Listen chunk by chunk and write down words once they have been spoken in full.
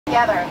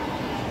together.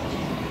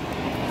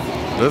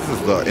 This is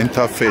the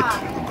Interfaith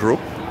group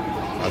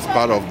as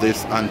part of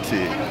this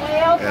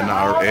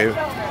anti-NRA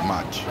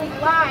march. Whose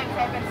lives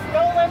have been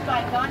stolen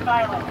by gun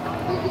violence.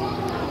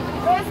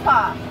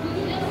 Grandpa,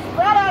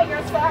 spread out your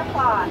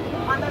sackcloth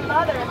on the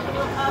mothers who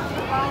have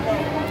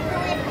wounded, who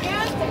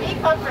refuse to be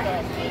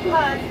comforted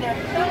because their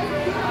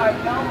children are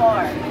no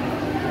more.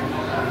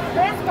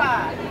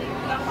 Grandpa,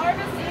 the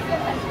harvest season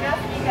has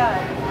just begun.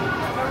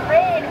 The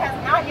rain has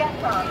not yet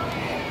come.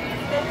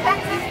 The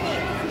Texas heat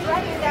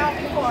stretches out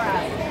before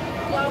us,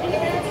 while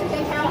parents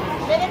pick out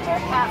miniature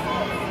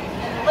castles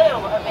in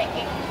lieu of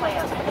making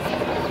plans.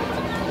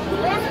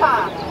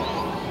 Grandpa,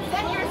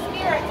 send your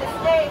spirit to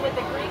stay with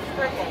the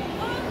grief-stricken.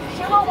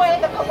 Shoo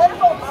away the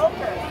political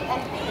voters and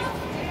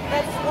beasts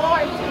that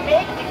swore to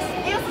make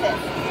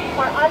excuses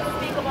for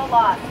unspeakable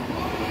loss.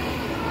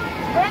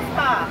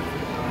 Grandpa,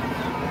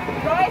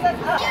 rise us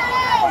up.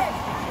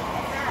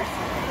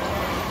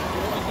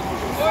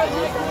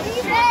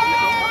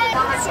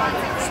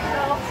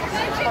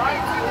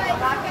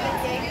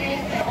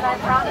 And I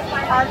promised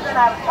my husband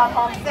I would come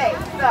home safe.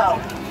 So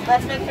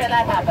let's make sure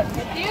that happens.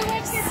 Do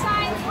what your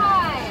signs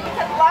high. You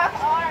can lock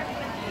arms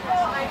with people.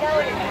 I know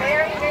it is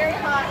very, very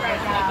hot right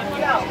now.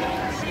 So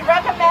we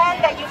recommend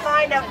that you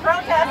find a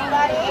protest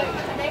buddy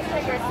to make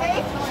sure you're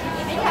safe.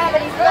 If you have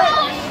any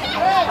questions,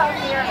 come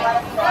here and let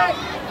us know.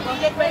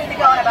 We'll get ready to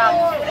go in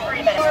about 2 to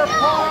 3 minutes.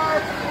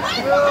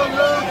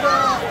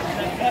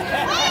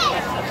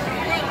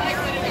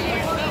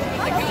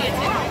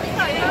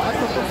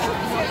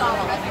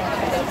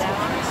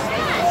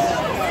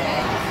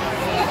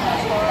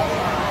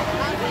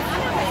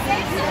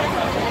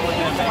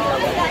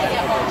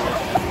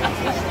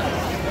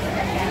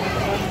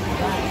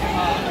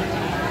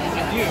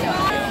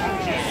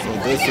 So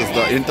this is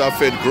the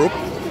Interfaith group.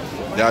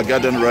 They are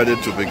getting ready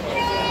to begin.